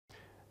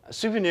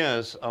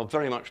Souvenirs are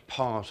very much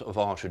part of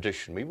our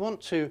tradition. We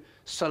want to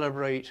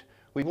celebrate,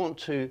 we want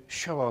to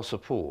show our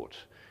support.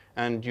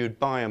 And you'd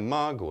buy a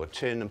mug or a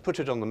tin and put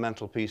it on the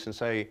mantelpiece and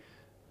say,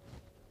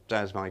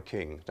 "There's my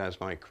king, there's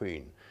my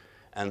queen."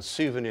 And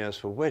souvenirs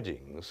for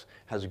weddings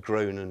has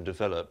grown and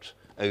developed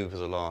over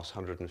the last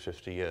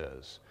 150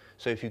 years.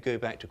 So if you go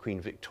back to Queen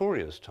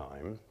Victoria's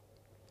time,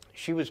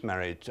 she was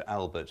married to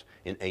Albert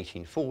in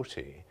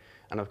 1840.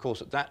 And of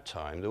course, at that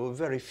time, there were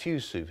very few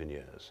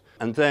souvenirs.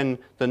 And then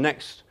the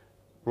next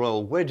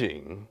royal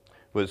wedding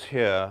was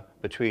here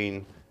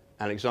between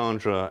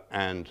Alexandra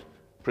and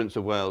Prince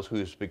of Wales,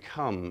 who's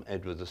become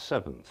Edward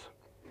VII.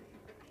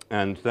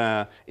 And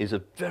there is a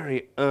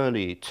very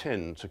early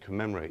tin to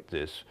commemorate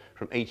this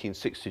from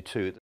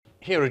 1862.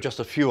 Here are just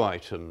a few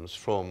items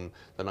from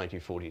the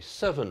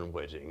 1947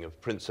 wedding of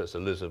Princess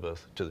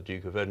Elizabeth to the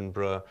Duke of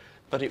Edinburgh,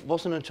 but it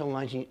wasn't until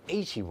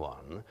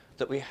 1981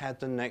 that we had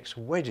the next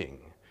wedding.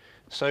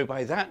 So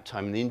by that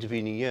time, in the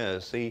intervening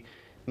years, the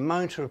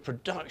amount of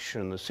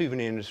production, the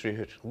souvenir industry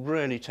had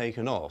really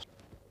taken off.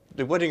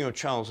 The wedding of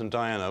Charles and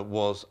Diana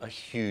was a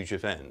huge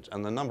event,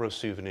 and the number of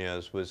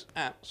souvenirs was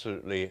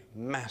absolutely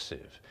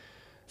massive.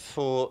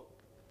 For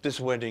this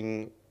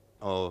wedding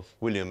of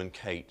William and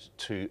Kate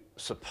to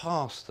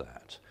surpass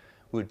that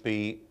would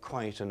be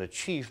quite an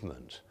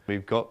achievement.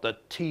 We've got the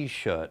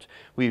T-shirt,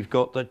 we've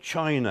got the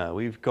china,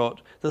 we've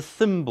got the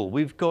thimble,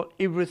 we've got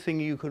everything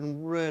you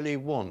can really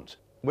want.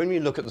 When we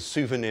look at the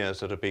souvenirs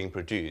that are being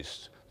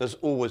produced, there's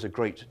always a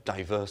great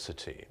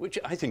diversity, which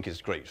I think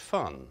is great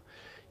fun.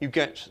 You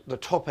get the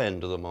top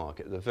end of the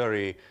market, the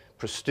very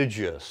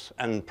prestigious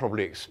and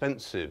probably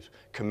expensive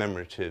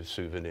commemorative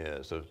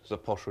souvenirs, the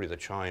pottery, the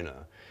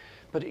china,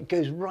 but it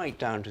goes right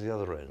down to the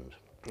other end.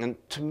 And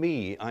to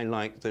me, I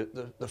like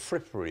the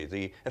frippery,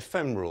 the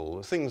ephemeral,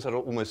 the things that are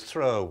almost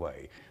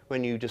throwaway.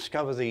 When you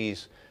discover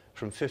these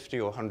from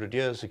 50 or 100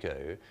 years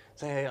ago,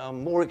 they are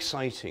more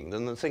exciting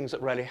than the things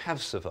that really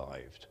have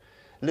survived.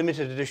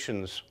 Limited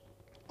editions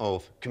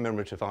of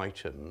commemorative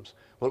items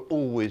will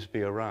always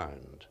be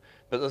around,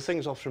 but the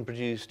things often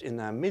produced in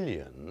their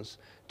millions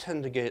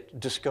tend to get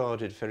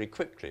discarded very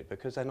quickly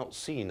because they're not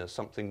seen as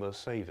something worth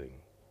saving.